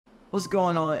What's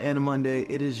going on, Anime Monday?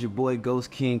 It is your boy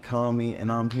Ghost King Kami, and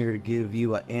I'm here to give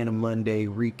you an Anime Monday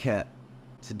recap.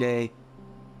 Today,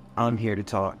 I'm here to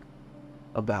talk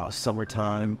about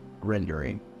summertime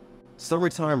rendering.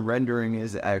 Summertime rendering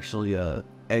is actually a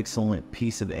excellent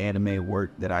piece of anime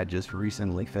work that I just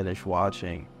recently finished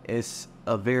watching. It's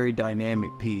a very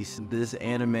dynamic piece. This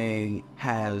anime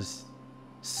has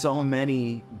so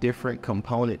many different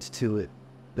components to it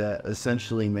that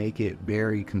essentially make it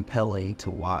very compelling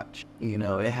to watch. You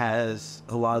know, it has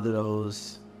a lot of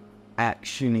those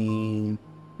action-y,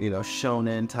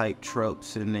 shonen type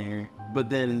tropes in there, but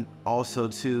then also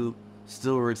too,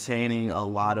 still retaining a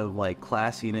lot of like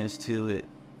classiness to it.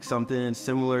 Something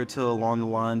similar to along the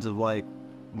lines of like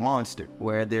Monster,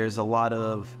 where there's a lot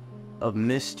of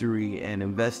mystery and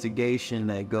investigation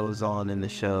that goes on in the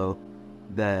show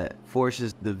that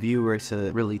forces the viewer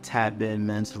to really tap in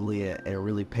mentally and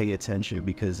really pay attention,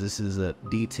 because this is a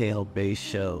detail-based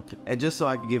show. And just so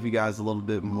I can give you guys a little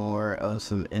bit more of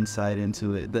some insight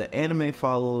into it, the anime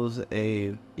follows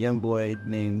a young boy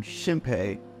named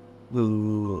Shinpei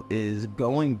who is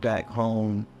going back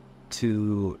home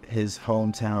to his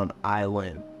hometown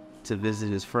island to visit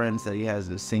his friends that he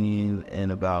hasn't seen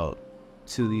in about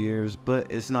 2 years.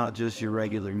 But it's not just your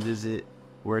regular visit.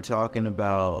 We're talking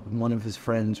about one of his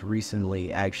friends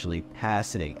recently actually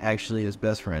passing, actually his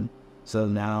best friend. So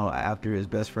now after his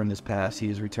best friend has passed, he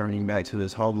is returning back to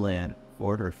his homeland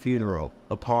for her funeral.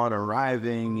 Upon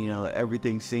arriving,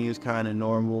 everything seems kind of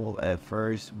normal at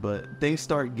first, but things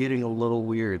start getting a little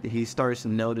weird. He starts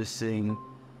noticing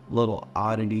little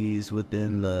oddities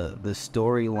within the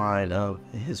storyline of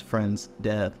his friend's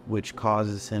death, which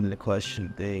causes him to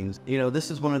question things.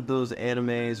 This is one of those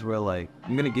animes where like,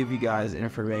 I'm gonna give you guys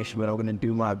information, but I'm gonna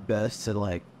do my best to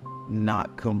like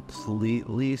not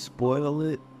completely spoil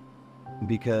it,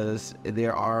 because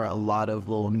there are a lot of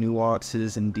little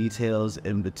nuances and details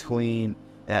in between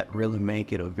that really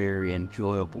make it a very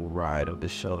enjoyable ride of the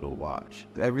show to watch.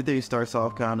 Everything starts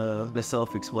off kind of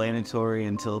self-explanatory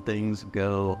until things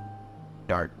go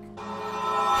dark.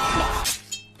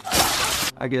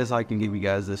 I guess I can give you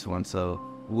guys this one. So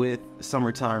with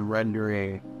summertime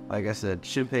rendering, like I said,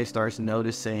 Shinpei starts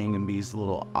noticing these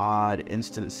little odd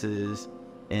instances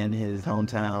in his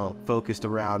hometown focused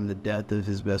around the death of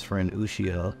his best friend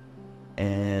Ushio.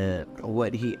 And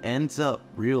what he ends up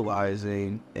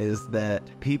realizing is that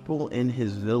people in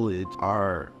his village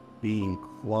are being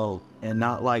cloned, and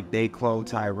not like they clone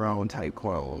Tyrone type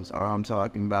clones. I'm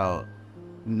talking about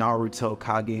Naruto,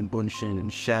 Kage Bunshin,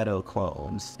 and Shadow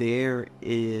clones. There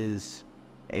is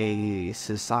a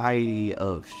society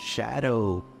of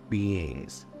shadow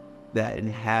beings that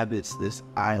inhabits this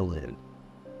island,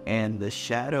 and the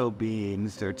shadow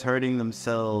beings are turning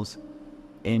themselves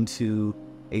into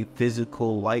a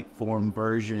physical light form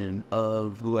version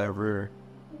of whoever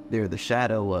they're the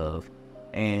shadow of,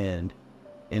 and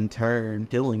in turn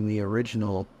killing the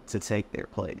original to take their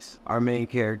place. Our main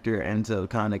character ends up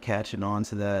kind of catching on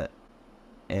to that,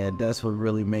 and that's what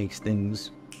really makes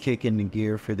things kick into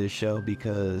gear for this show,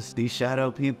 because these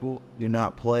shadow people do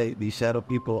not play. These shadow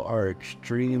people are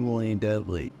extremely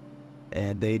deadly,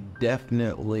 and they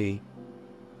definitely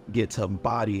get to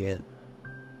body it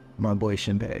my boy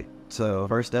Shinpei. So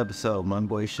first episode, my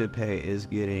boy Shinpei is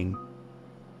getting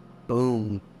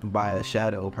boomed by a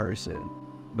shadow person.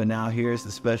 But now here's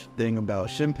the special thing about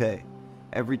Shinpei.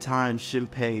 Every time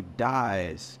Shinpei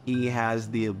dies, he has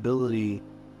the ability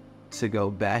to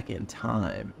go back in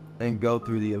time and go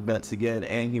through the events again,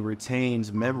 and he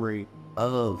retains memory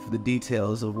of the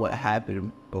details of what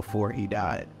happened before he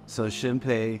died. So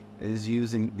Shinpei is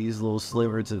using these little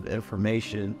slivers of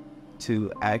information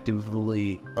to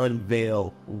actively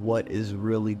unveil what is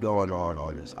really going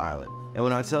on this island. And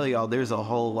when I tell y'all, there's a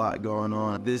whole lot going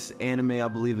on. This anime, I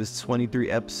believe, is 23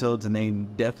 episodes, and they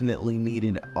definitely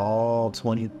needed all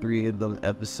 23 of them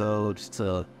episodes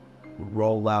to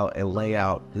roll out and lay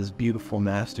out this beautiful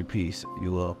masterpiece, if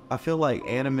you will. I feel like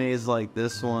animes like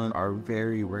this one are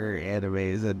very rare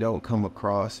animes that don't come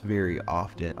across very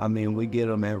often. I mean, we get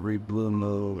them every blue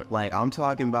moon. Like, I'm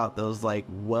talking about those like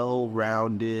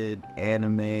well-rounded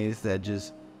animes that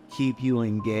just keep you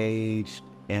engaged,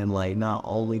 and like not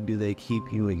only do they keep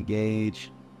you engaged,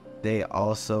 they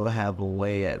also have a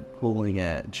way at pulling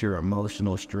at your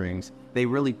emotional strings. They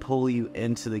really pull you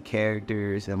into the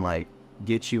characters and like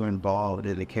get you involved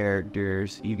in the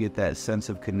characters. You get that sense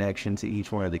of connection to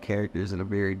each one of the characters in a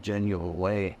very genuine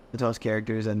way. Those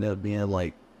characters end up being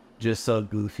like just so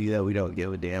goofy that we don't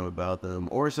give a damn about them,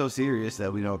 or so serious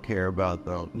that we don't care about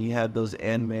them. You have those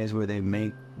animes where they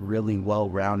make really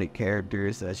well-rounded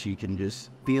characters that you can just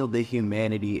feel the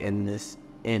humanity in this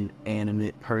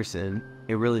inanimate person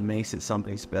it really makes it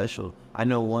something special. I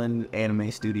know one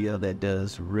anime studio that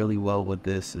does really well with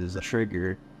this is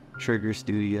Trigger. Trigger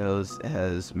Studios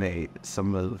has made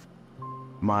some of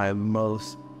my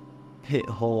most hit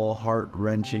hole,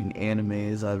 heart-wrenching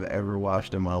animes I've ever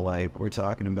watched in my life. We're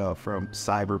talking about from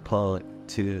Cyberpunk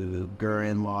to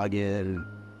Gurren Lagann,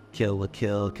 Kill la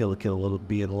Kill,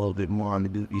 being a little bit more on the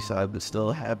goofy side, but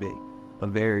still having a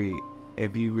very,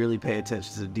 if you really pay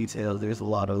attention to the details, there's a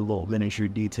lot of little miniature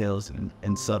details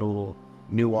and subtle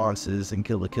nuances in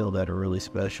Kill la Kill that are really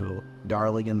special.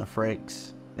 Darling in the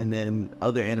Franxx. And then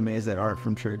other animes that aren't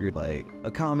from Trigger, like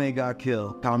Akame ga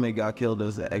Kill. Akame ga Kill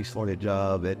does an excellent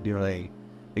job at doing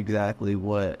exactly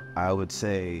what I would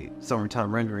say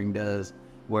Summertime Rendering does,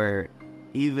 where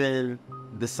even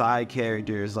the side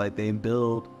characters, like, they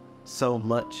build so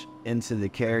much into the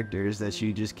characters that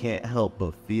you just can't help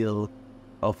but feel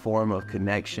a form of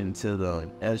connection to them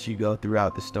as you go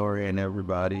throughout the story, and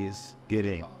everybody's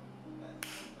getting,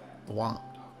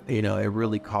 you know, it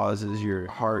really causes your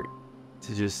heart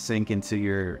to just sink into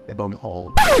your bum hole.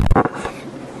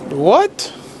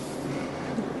 What?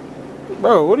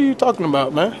 Bro, what are you talking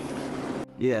about, man?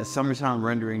 Yeah, Summertime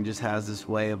Rendering just has this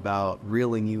way about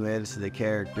reeling you into the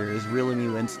characters, reeling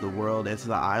you into the world, into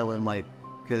the island, like,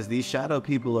 because these shadow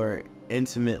people are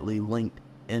intimately linked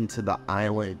into the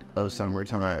island of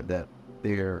Summertime that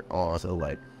they're on. So,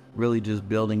 like, really just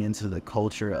building into the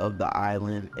culture of the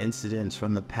island, incidents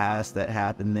from the past that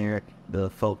happened there, the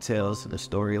folk tales and the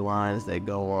storylines that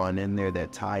go on in there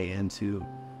that tie into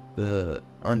the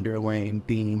underlying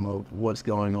theme of what's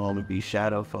going on with these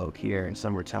shadow folk here in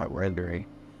Summertime Rendering.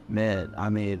 Man, I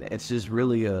mean, it's just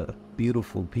really a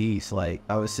beautiful piece. Like,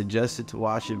 I was suggested to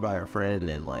watch it by a friend,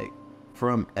 and like,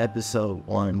 from episode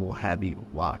 1 will have you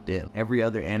locked in. Every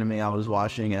other anime I was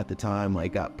watching at the time,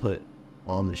 like, got put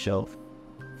on the shelf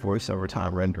for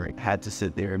Summertime Rendering. Had to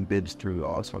sit there and binge through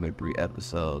all 23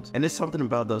 episodes. And there's something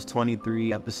about those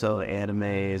 23 episode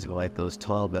animes, or like those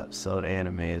 12 episode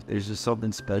animes. There's just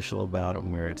something special about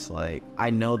them where it's like, I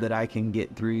know that I can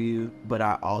get through you, but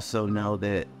I also know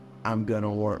that I'm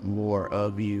gonna want more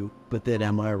of you. But then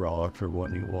am I wrong for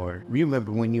wanting more?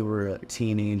 Remember when you were a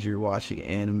teenager watching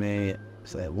anime?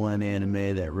 It's that one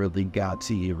anime that really got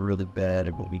to you really bad,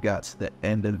 and when we got to the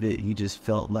end of it, you just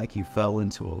felt like you fell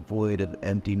into a void of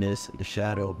emptiness, and the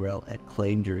shadow realm had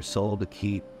claimed your soul to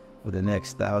keep for the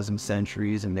next 1,000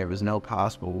 centuries, and there was no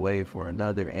possible way for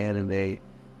another anime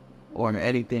or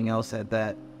anything else at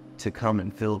that to come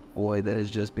and fill the void that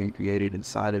has just been created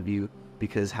inside of you.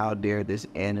 Because how dare this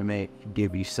anime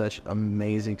give you such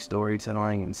amazing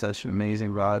storytelling and such an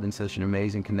amazing ride and such an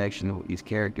amazing connection with these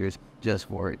characters just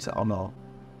for it to almost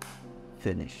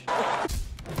finish. Oh,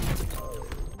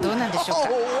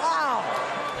 wow!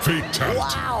 Fatality.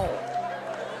 Wow!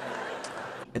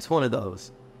 It's one of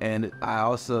those. And I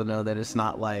also know that it's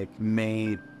not like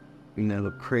made, you know,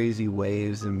 crazy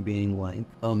waves and being like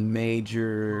a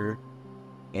major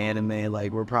anime.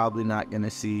 Like, we're probably not gonna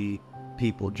see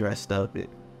people dressed up in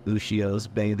Ushio's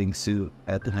bathing suit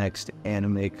at the next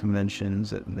anime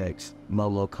conventions, at the next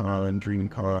MoloCon,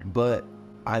 DreamCon, but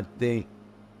I think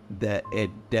that it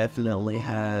definitely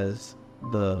has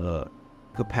the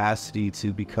capacity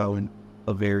to become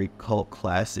a very cult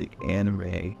classic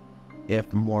anime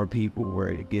if more people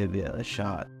were to give it a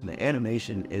shot. The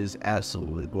animation is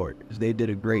absolutely gorgeous. They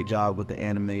did a great job with the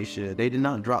animation. They did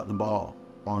not drop the ball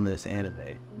on this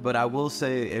anime. But I will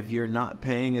say, if you're not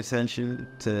paying attention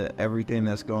to everything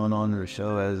that's going on in the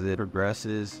show as it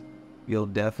progresses, you'll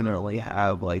definitely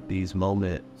have like these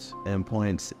moments and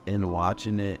points in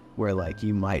watching it where like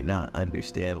you might not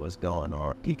understand what's going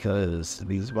on, because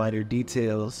these minor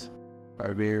details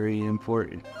are very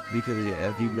important. Because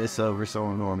yeah, if you miss over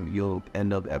someone, you'll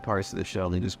end up at parts of the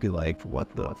show and just be like,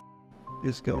 what the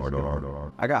is going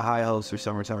on? I got high hopes for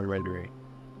Summertime Rendering.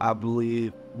 I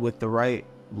believe with the right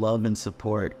love and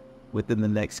support within the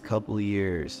next couple of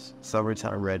years,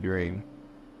 Summertime Rendering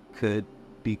could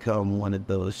become one of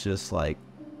those just like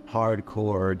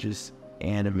hardcore, just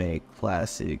anime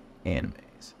classic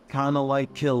animes. Kind of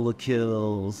like Kill la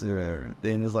Kills or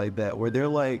things like that, where they're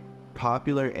like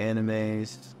popular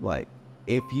animes. Like,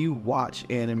 if you watch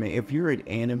anime, if you're an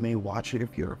anime watcher,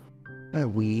 if you're a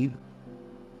weeb,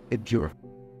 if you're a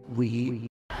weeb,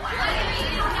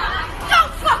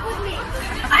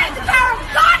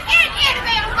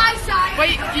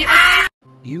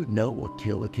 you know what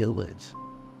Kill la Kill is.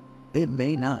 It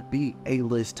may not be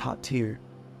A-list top tier,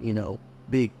 you know,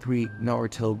 big three,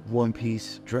 Naruto, One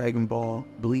Piece, Dragon Ball,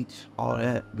 Bleach, all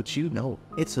that, but you know,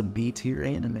 it's a B-tier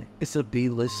anime. It's a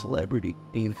B-list celebrity,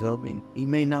 you feel me? He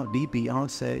may not be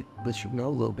Beyonce, but you know,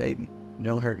 little baby,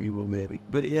 Don't hurt you, little baby.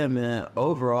 But yeah, man,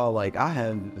 overall, like, I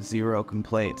have zero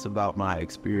complaints about my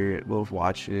experience with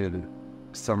watching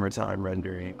Summertime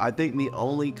Rendering. I think the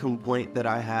only complaint that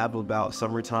I have about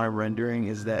Summertime Rendering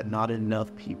is that not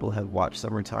enough people have watched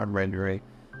Summertime Rendering,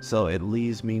 so it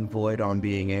leaves me void on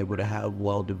being able to have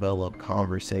well-developed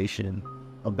conversation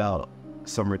about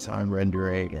Summertime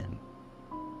Rendering and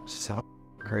just how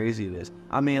crazy it is.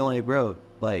 I mean, like, bro,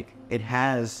 like, it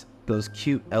has those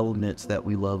cute elements that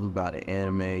we love about an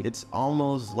anime. It's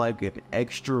almost like an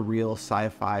extra real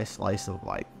sci-fi slice of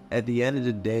life. At the end of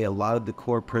the day, a lot of the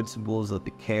core principles of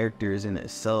the characters in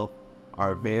itself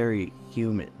are very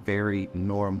human, very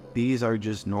normal. These are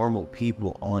just normal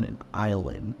people on an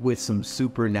island with some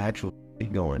supernatural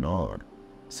shit going on.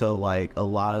 So like a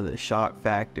lot of the shock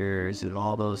factors and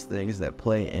all those things that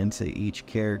play into each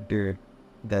character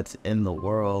that's in the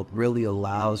world really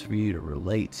allows for you to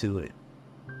relate to it.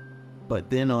 But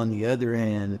then on the other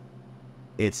hand,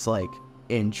 it's like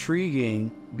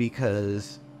intriguing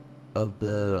because of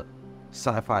the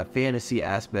sci-fi fantasy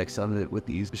aspects of it with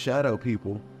these shadow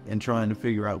people and trying to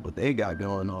figure out what they got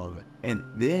going on. And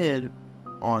then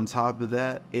on top of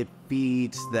that, it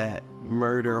feeds that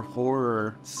murder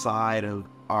horror side of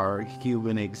our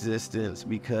human existence,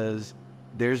 because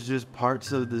there's just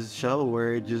parts of the show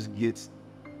where it just gets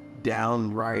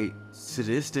downright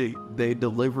sadistic. They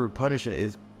deliver punishment.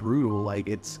 It's brutal, like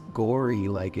it's gory,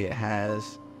 like it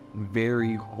has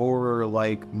very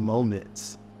horror-like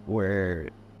moments where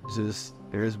just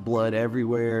there's blood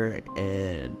everywhere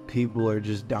and people are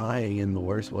just dying in the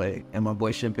worst way. And my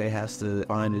boy Shinpei has to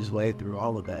find his way through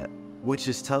all of that, which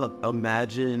is tough.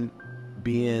 Imagine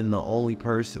being the only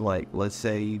person, like, let's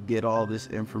say you get all this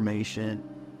information,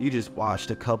 you just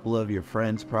watched a couple of your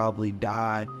friends probably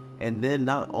die, and then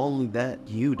not only that,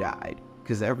 you died.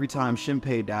 Because every time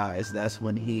Shinpei dies, that's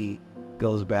when he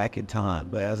goes back in time.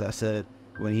 But as I said,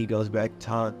 when he goes back in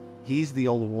time, he's the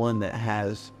only one that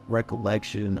has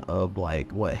recollection of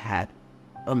like what happened.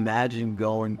 Imagine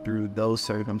going through those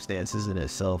circumstances in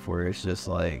itself, where it's just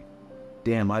like,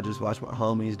 damn, I just watched my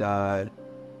homies die.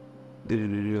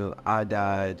 I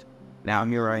died. Now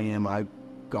here I am. I've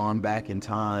gone back in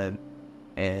time,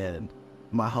 and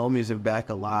my homies are back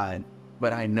alive,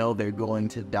 but I know they're going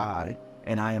to die,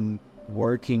 and I am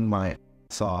working my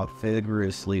ass off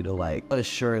vigorously to like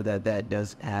assure that that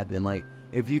doesn't happen. Like,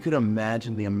 if you could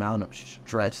imagine the amount of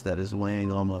stress that is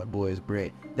weighing on my boy's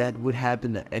brain, that would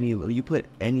happen to any, you put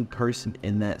any person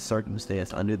in that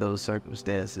circumstance, under those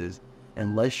circumstances,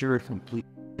 unless you're a complete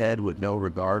head with no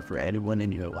regard for anyone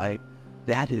in your life,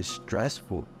 that is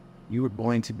stressful. You are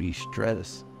going to be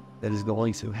stressed. That is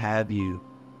going to have you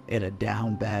in a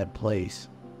down bad place.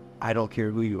 I don't care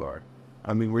who you are.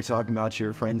 I mean, we're talking about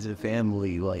your friends and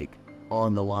family, like,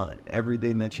 on the line.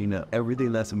 Everything that you know,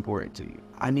 everything that's important to you.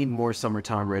 I need more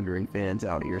Summertime Rendering fans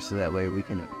out here so that way we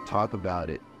can talk about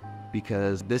it.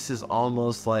 Because this is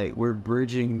almost like we're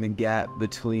bridging the gap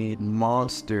between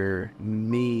Monster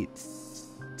meets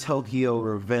Tokyo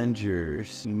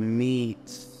Revengers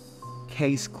meets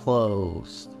Case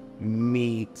Closed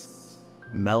meets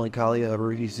Melancholia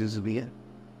Haruhi Suzumiya.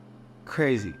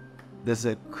 Crazy. That's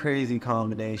a crazy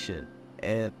combination,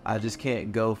 and I just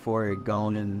can't go for it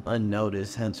going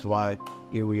unnoticed, hence why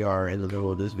here we are in the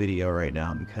middle of this video right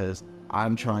now, because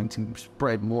I'm trying to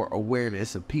spread more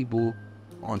awareness of people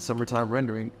on Summertime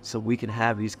Rendering so we can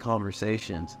have these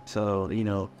conversations. So, you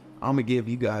know, I'm gonna give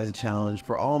you guys a challenge.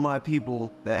 For all my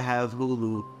people that have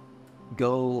Hulu,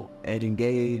 go and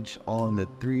engage on the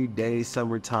 3-day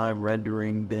Summertime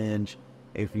Rendering binge.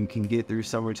 If you can get through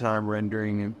Summertime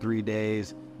Rendering in 3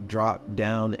 days, drop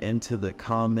down into the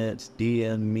comments,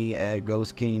 DM me at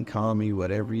Ghost King Kami,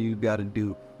 whatever you gotta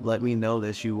do. Let me know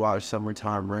that you watch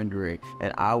Summertime Rendering,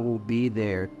 and I will be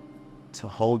there to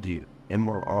hold you in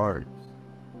my arms.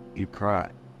 You cry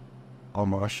on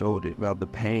my shoulder about the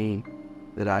pain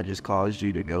that I just caused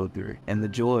you to go through, and the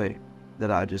joy that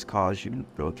I just caused you to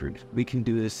go through. We can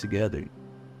do this together.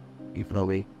 You feel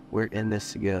me? We're in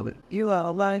this together. You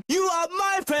are my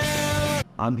fan.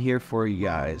 I'm here for you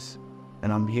guys,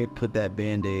 and I'm here to put that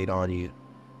band-aid on you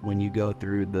when you go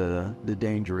through the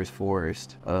dangerous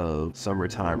forest of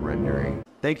Summertime Rendering.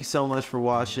 Thank you so much for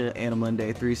watching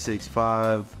Animonday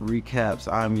 365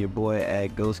 recaps. I'm your boy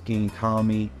at Ghost King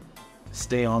Kami.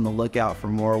 Stay on the lookout for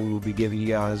more. We will be giving you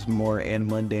guys more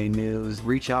Animonday news.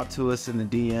 Reach out to us in the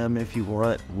DM if you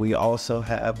want. We also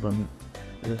have them.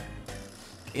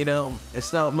 You know,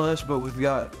 it's not much, but we've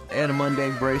got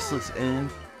Animonday bracelets in.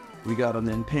 We got them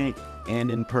in pink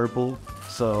and in purple.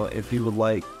 So if you would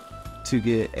like to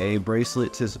get a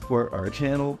bracelet to support our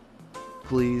channel,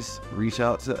 please reach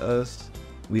out to us.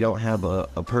 We don't have a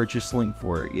purchase link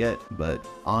for it yet, but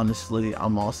honestly,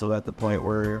 I'm also at the point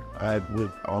where I would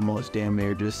almost damn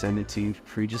near just send it to you for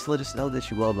free. Just let us know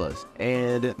that you love us.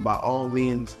 And by all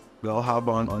means, go hop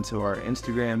onto our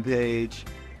Instagram page,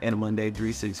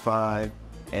 Monday365.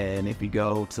 And if you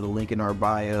go to the link in our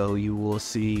bio, you will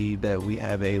see that we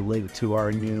have a link to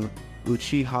our new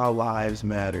Uchiha Lives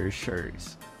Matter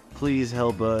shirts. Please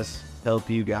help us help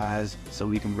you guys so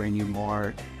we can bring you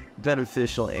more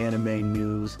beneficial anime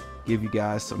news, give you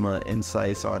guys some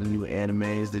insights on the new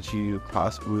animes that you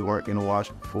possibly weren't going to watch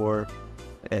before.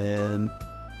 And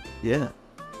yeah,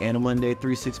 Monday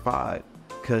 365,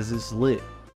 because it's lit.